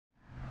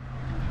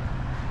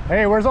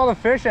Hey, where's all the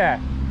fish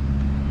at?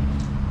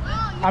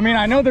 I mean,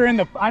 I know they're in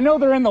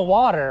the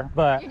water,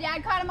 but Your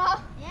dad caught them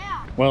all?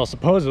 Yeah. well,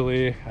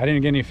 supposedly I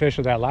didn't get any fish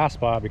at that last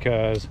spot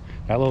because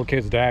that little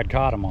kid's dad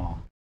caught them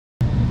all.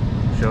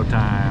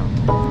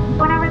 Showtime.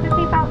 Whenever the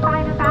seatbelt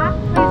sign is on,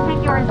 please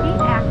take your seat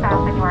and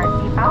fasten your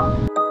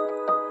seatbelt.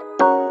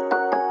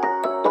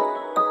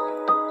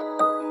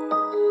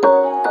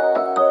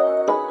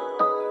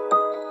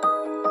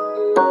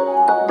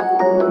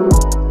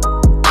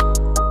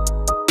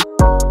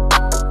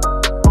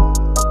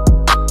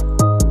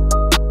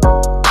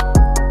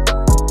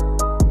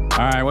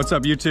 What's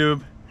up,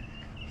 YouTube?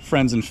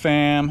 Friends and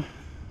fam.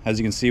 As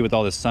you can see with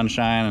all this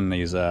sunshine and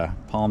these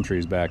palm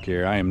trees back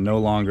here, I am no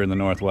longer in the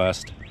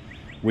Northwest.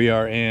 We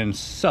are in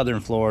southern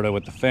Florida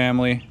with the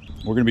family.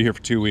 We're gonna be here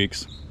for 2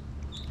 weeks.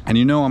 And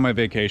you know, on my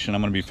vacation, I'm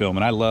gonna be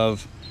filming. I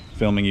love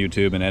filming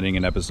YouTube and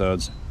editing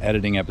episodes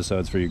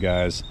for you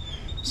guys.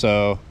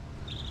 So,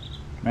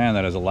 man,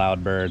 that is a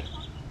loud bird.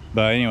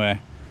 But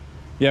anyway,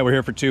 yeah, we're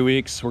here for 2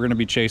 weeks. We're gonna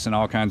be chasing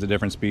all kinds of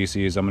different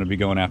species. I'm gonna be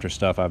going after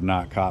stuff I've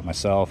not caught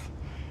myself.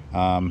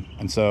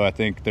 And so I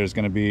think there's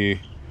going to be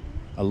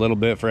a little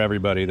bit for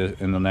everybody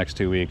in the next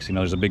 2 weeks. You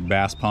know, there's a big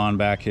bass pond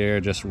back here,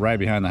 just right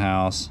behind the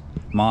house.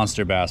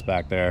 Monster bass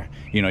back there.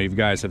 You know, you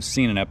guys have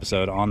seen an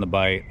episode on The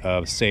Bite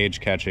of Sage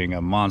catching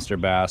a monster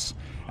bass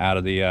out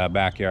of the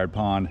backyard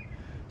pond.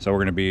 So we're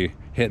going to be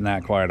hitting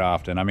that quite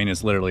often. I mean,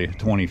 it's literally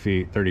 20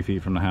 feet, 30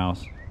 feet from the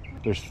house.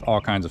 There's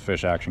all kinds of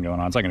fish action going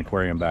on. It's like an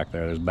aquarium back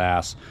there. There's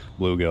bass,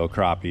 bluegill,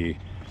 crappie,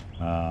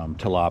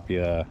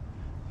 tilapia,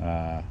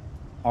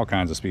 all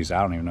kinds of species.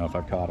 I don't even know if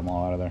I've caught them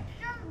all out of there.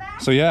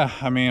 So yeah,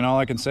 I mean, all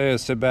I can say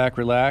is sit back,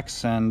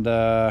 relax, and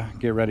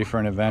get ready for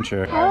an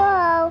adventure.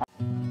 Hello.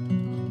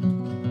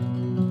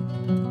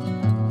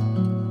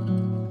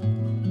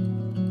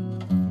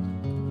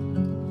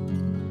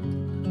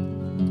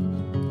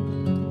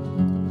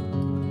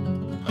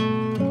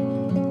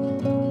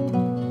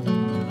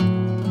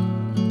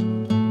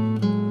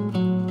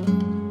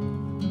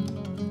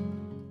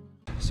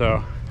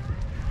 So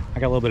I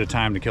got a little bit of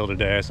time to kill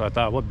today, so I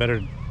thought what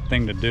better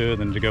thing to do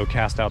than to go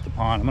cast out the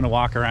pond. I'm gonna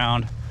walk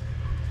around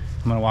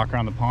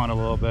the pond a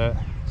little bit,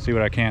 see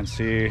what I can't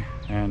see,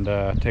 and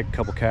take a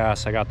couple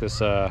casts. I got this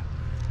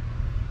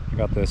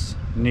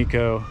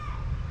Nico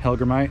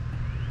Helgramite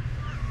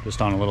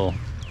just on a little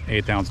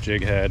 1/8 ounce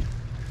jig head,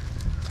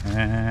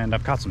 and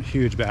I've caught some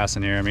huge bass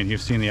in here. I mean, you've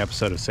seen the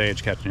episode of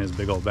Sage catching his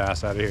big old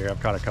bass out of here.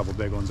 I've caught a couple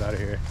big ones out of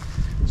here,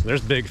 so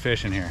there's big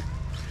fish in here.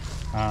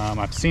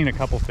 I've seen a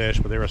couple fish,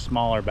 but they were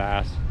smaller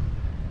bass.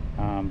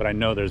 But I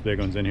know there's big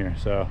ones in here,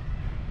 so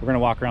we're gonna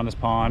walk around this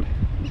pond.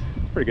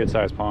 Pretty good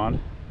sized pond.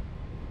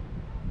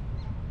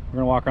 We're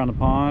gonna walk around the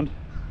pond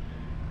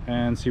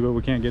and see what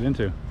we can't get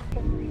into.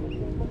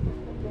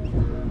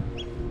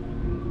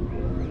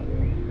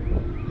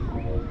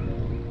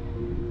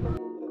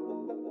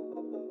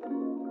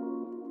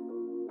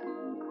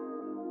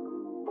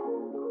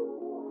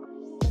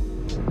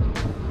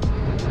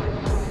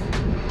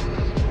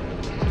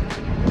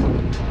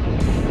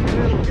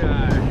 Little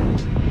guy,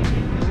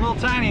 little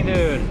tiny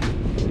dude.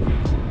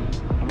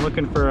 I'm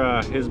looking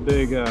for his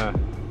big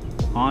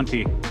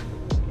auntie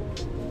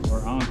or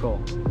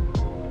uncle.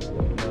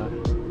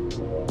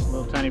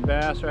 Little tiny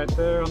bass right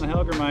there on the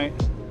Helgramite.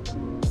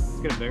 Let's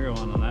get a bigger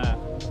one than that.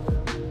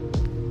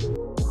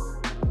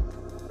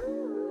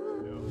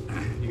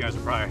 You guys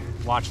are probably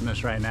watching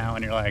this right now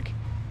and you're like,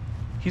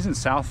 he's in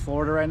South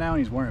Florida right now and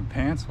he's wearing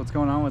pants? What's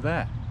going on with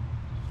that?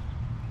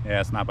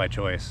 Yeah, it's not by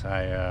choice.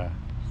 I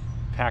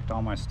packed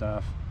all my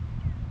stuff,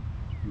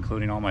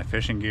 including all my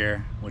fishing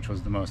gear, which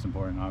was the most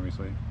important,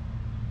 obviously.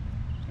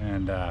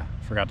 And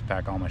forgot to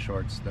pack all my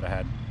shorts that I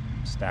had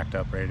stacked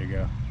up, ready to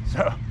go.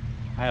 So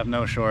I have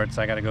no shorts.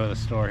 I gotta go to the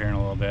store here in a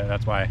little bit.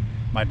 That's why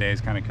my day's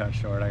kind of cut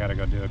short. I gotta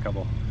go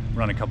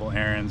run a couple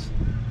errands.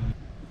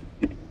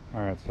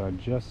 All right, so I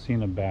just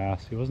seen a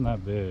bass. He wasn't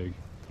that big,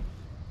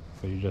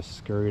 but he just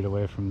scurried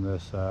away from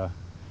this. I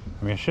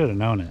mean, I should have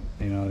known it.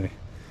 You know,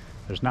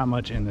 there's not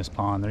much in this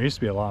pond. There used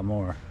to be a lot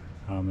more.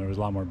 There was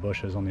a lot more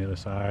bushes on the other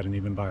side and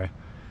even by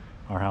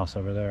our house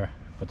over there.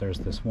 But there's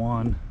this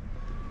one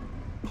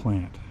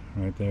plant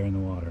right there in the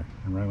water.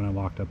 And right when I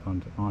walked up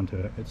onto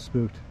it, it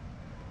spooked.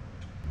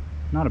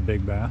 Not a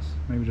big bass,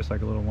 maybe just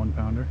like a little 1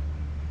 pounder,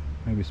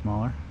 maybe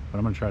smaller. But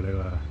I'm gonna try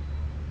to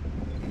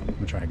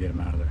get him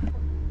out of there.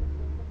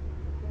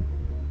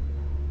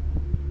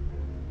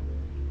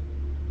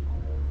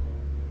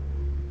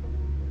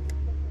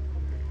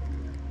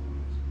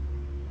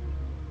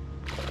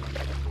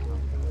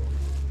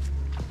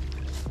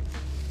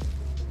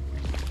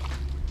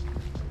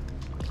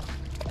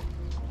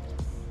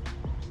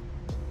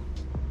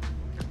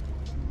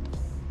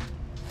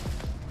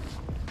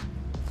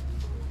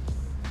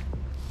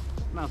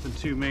 Nothing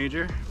too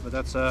major, but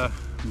that's the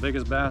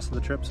biggest bass of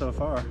the trip so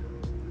far.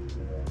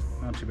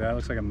 Not too bad.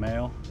 Looks like a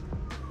male,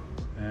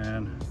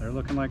 and they're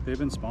looking like they've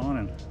been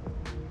spawning.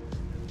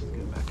 Let's get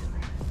it back in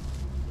there.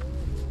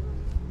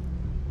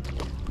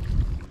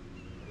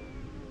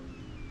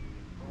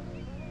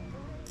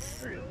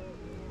 There he is.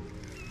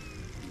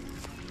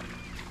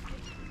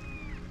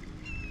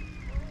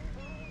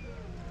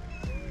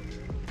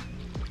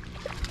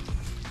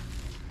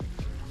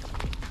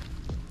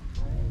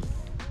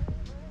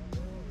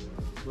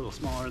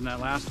 little smaller than that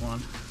last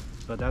one,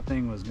 but that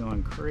thing was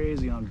going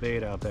crazy on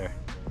bait out there.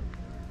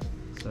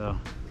 So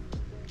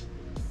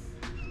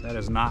that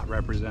is not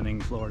representing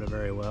Florida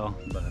very well,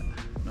 but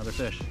another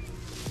fish.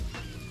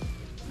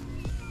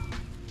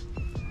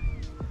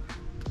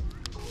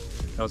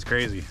 That was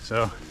crazy.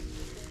 So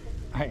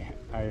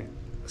I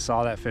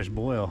saw that fish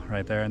boil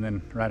right there, and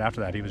then right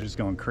after that he was just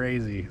going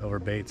crazy over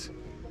baits.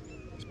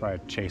 He's probably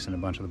chasing a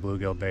bunch of the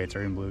bluegill baits,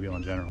 or even bluegill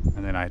in general.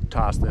 And then I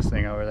tossed this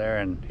thing over there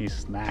and he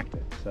smacked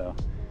it. So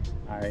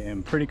I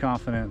am pretty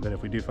confident that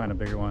if we do find a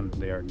bigger one,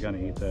 they are gonna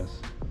eat this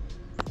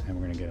and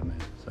we're gonna get them in.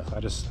 So I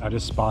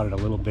just spotted a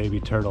little baby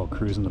turtle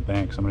cruising the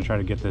bank, so I'm gonna try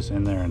to get this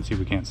in there and see if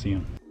we can't see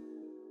him.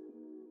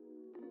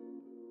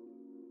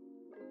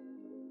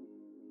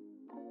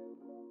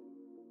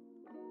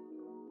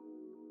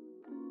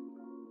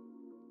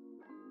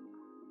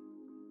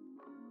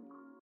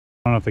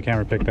 I don't know if the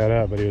camera picked that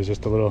up, but he was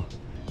just a little,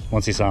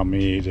 once he saw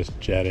me, he just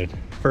jetted.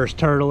 First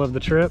turtle of the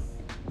trip.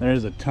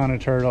 There's a ton of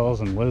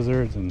turtles and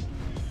lizards and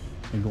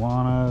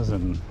iguanas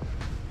and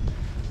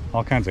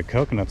all kinds of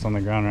coconuts on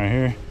the ground right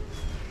here.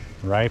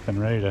 Ripe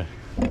and ready to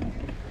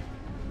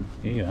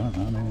eat. I don't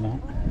know, maybe not.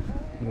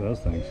 Look at those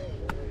things.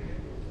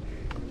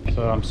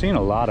 So I'm seeing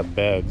a lot of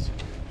beds,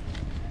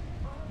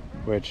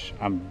 which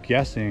I'm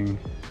guessing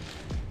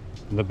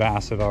the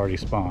bass have already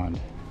spawned,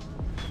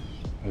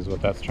 is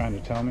what that's trying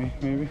to tell me,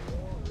 maybe.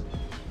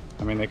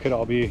 I mean, they could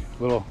all be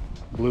little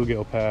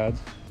bluegill pads.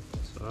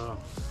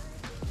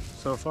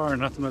 So far,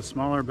 nothing but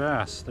smaller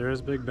bass. There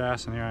is big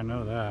bass in here, I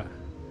know that.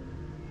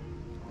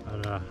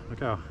 But look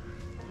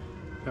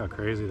how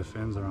crazy the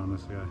fins are on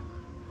this guy.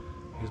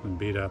 He's been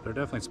beat up. They're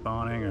definitely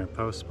spawning or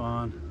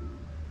post-spawn.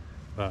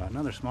 But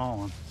another small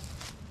one.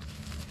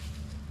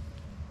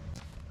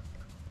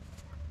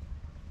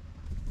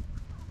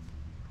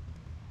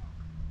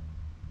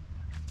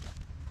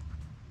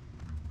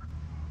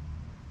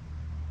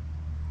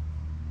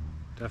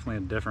 Definitely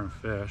a different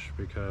fish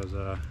because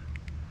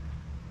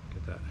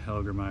get that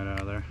hellgrammite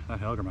out of there. That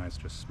hellgramite's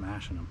just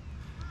smashing them.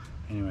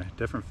 Anyway,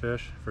 different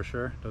fish for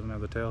sure. Doesn't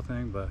have the tail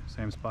thing, but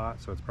same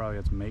spot, so it's probably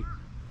its mate.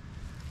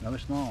 Another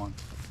small one.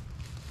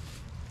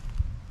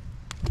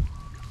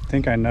 I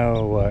think I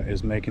know what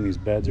is making these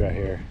beds right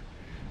here,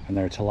 and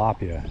they're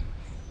tilapia,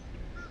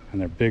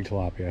 and they're big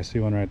tilapia. I see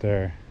one right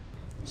there.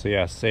 So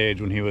yeah, Sage,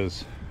 when he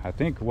was, I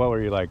think, what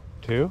were you, like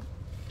 2?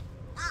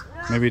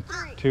 Maybe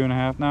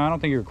 2.5. No, I don't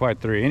think you were quite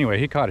 3. Anyway,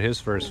 he caught his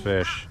first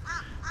fish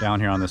down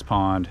here on this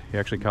pond. He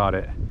actually caught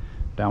it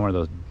down where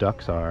those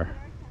ducks are.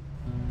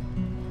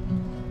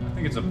 I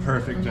think it's a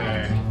perfect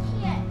day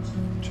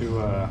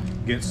to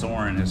get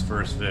Soren his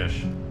first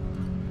fish.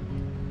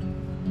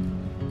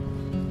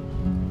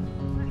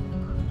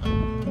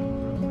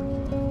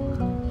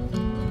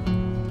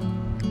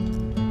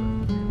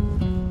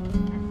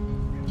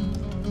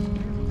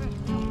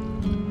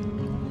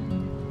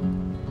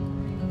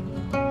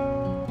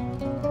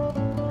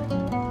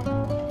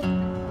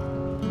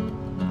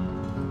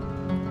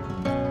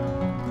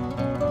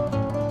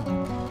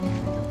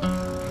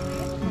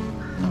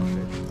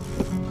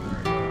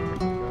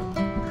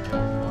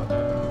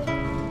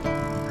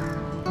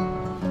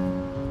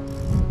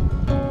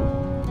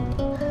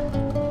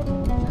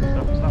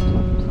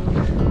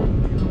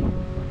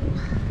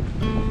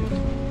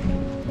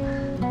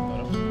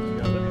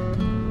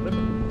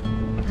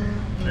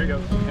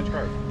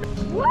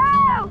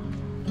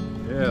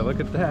 Yeah, look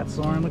at that,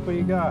 Soren. Look what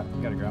you got.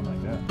 You gotta grab them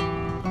like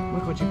that.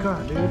 Look what you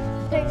caught, dude.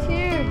 It's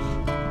huge.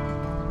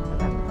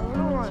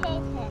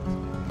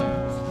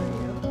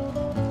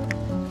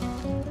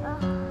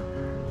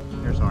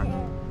 Here, Soren.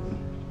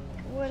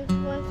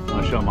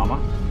 Want to show Mama?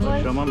 Want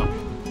to show Mama?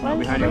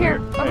 Behind over you. here.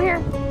 Over here.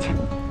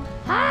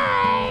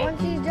 Hi.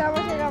 Once he's done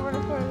with it, I'm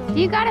gonna put it on.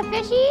 You got a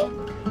fishy?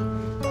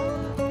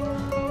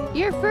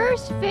 Your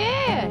first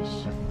fish.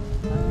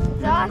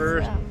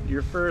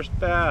 Your first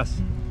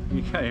bass.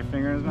 You got your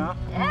finger in his mouth?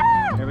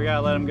 Yeah. Here, we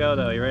gotta let him go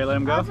though. You ready to let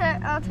him go?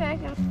 I'll take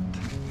him.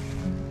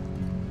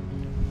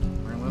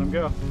 We're gonna let him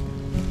go.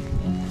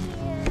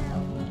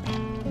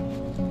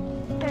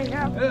 There you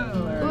go.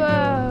 Oh, there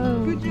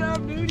Whoa. you go. Good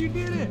job, dude. You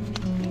did it.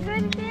 You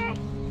good there?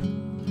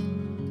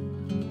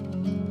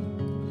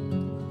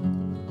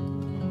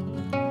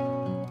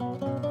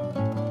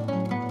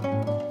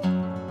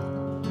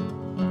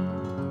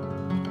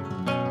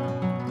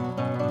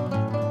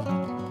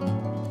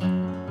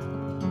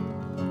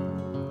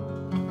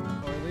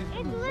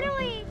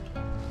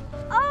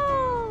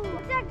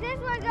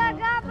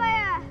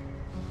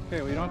 Okay,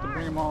 well, you don't have to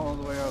bring them all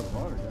the way out of the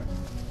water, Jack.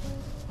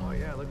 Oh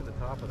yeah, look at the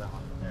top of that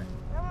one. There.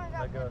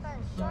 That goes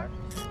back.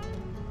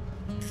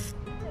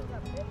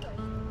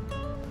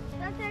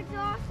 That's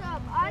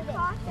exhaustive. I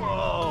caught that.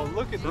 Whoa,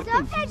 look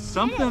at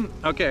something.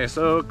 Okay,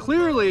 so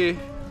clearly,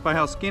 by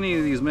how skinny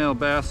these male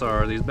bass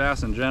are, these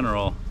bass in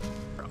general,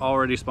 are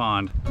already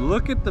spawned.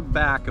 Look at the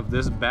back of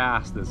this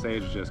bass that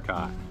Sage just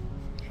caught.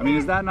 I mean,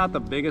 is that not the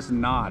biggest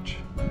notch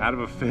out of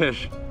a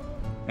fish?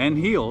 And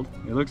healed.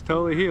 It looks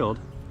totally healed.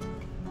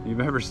 You've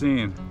ever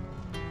seen.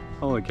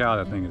 Holy cow,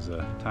 that thing is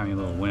a tiny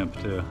little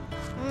wimp too.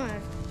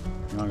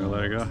 You want to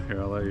let it go?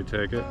 Here, I'll let you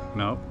take it.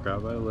 Nope,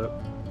 grab by the lip.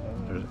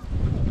 There's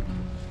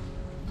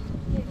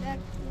Get back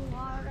to the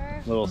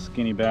water. little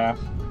skinny bass.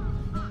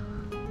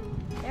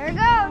 There it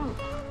goes.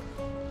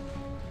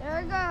 There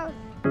it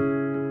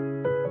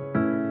goes.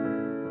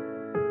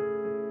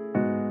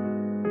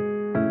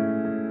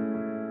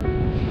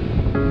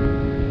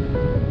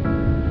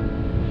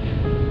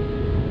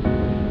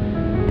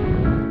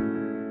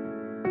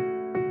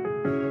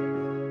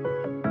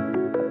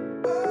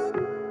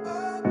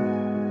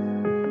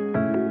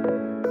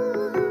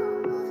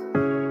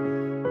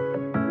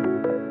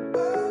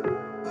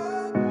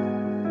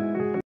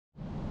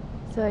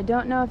 So I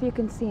don't know if you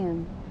can see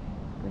him,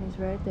 but he's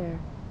right there.